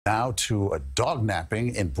Now to a dog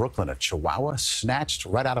napping in Brooklyn. A Chihuahua snatched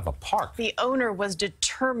right out of a park. The owner was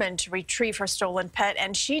determined to retrieve her stolen pet,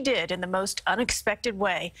 and she did in the most unexpected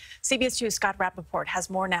way. CBS 2's Scott Rapoport has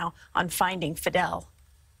more now on finding Fidel.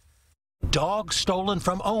 Dog stolen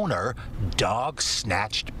from owner, dog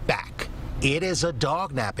snatched back. It is a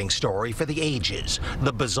dog napping story for the ages.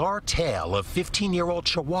 The bizarre tale of 15-year-old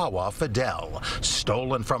Chihuahua Fidel,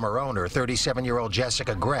 stolen from her owner, 37-year-old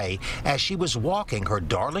Jessica Gray, as she was walking her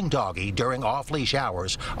darling doggie during off-leash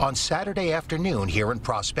hours on Saturday afternoon here in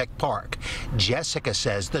Prospect Park. Jessica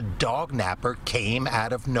says the dog napper came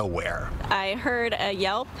out of nowhere. I heard a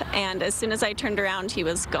yelp, and as soon as I turned around, he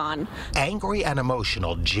was gone. Angry and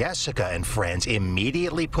emotional, Jessica and friends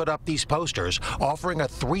immediately put up these posters offering a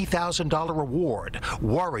 $3,000 reward,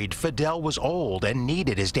 worried Fidel was old and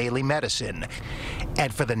needed his daily medicine.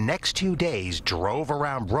 And for the next 2 days, drove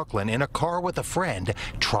around Brooklyn in a car with a friend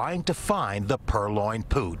trying to find the purloined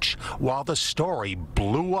pooch, while the story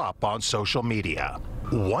blew up on social media.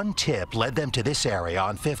 One tip led them to this area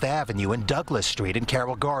on 5th Avenue and Douglas Street in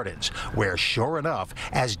Carroll Gardens, where sure enough,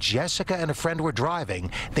 as Jessica and a friend were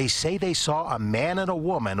driving, they say they saw a man and a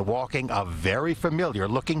woman walking a very familiar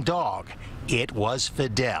looking dog. It was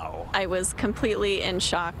Fidel. I was completely in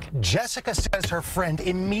shock. Jessica says her friend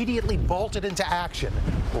immediately bolted into action,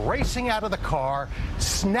 racing out of the car,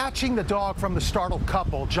 snatching the dog from the startled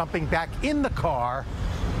couple, jumping back in the car,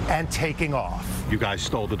 and taking off. You guys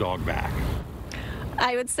stole the dog back.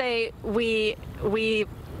 I would say we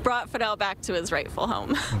brought Fidel back to his rightful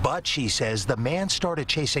home. But she says the man started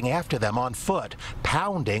chasing after them on foot,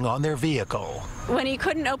 pounding on their vehicle. When he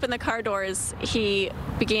couldn't open the car doors, he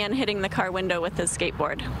began hitting the car window with his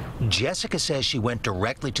skateboard. Jessica says she went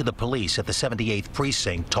directly to the police at the 78th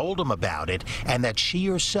precinct, told them about it, and that she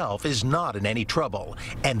herself is not in any trouble.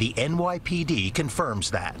 And the NYPD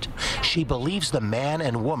confirms that. She believes the man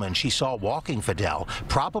and woman she saw walking Fidel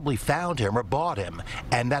probably found him or bought him,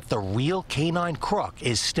 and that the real canine crook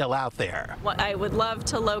is still out there. I would love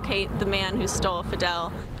to locate the man who stole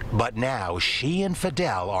Fidel. But now she and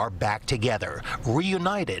Fidel are back together,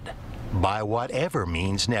 reunited by whatever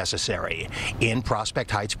means necessary. In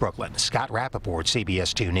Prospect Heights, Brooklyn, Scott Rapoport,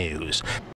 CBS 2 News.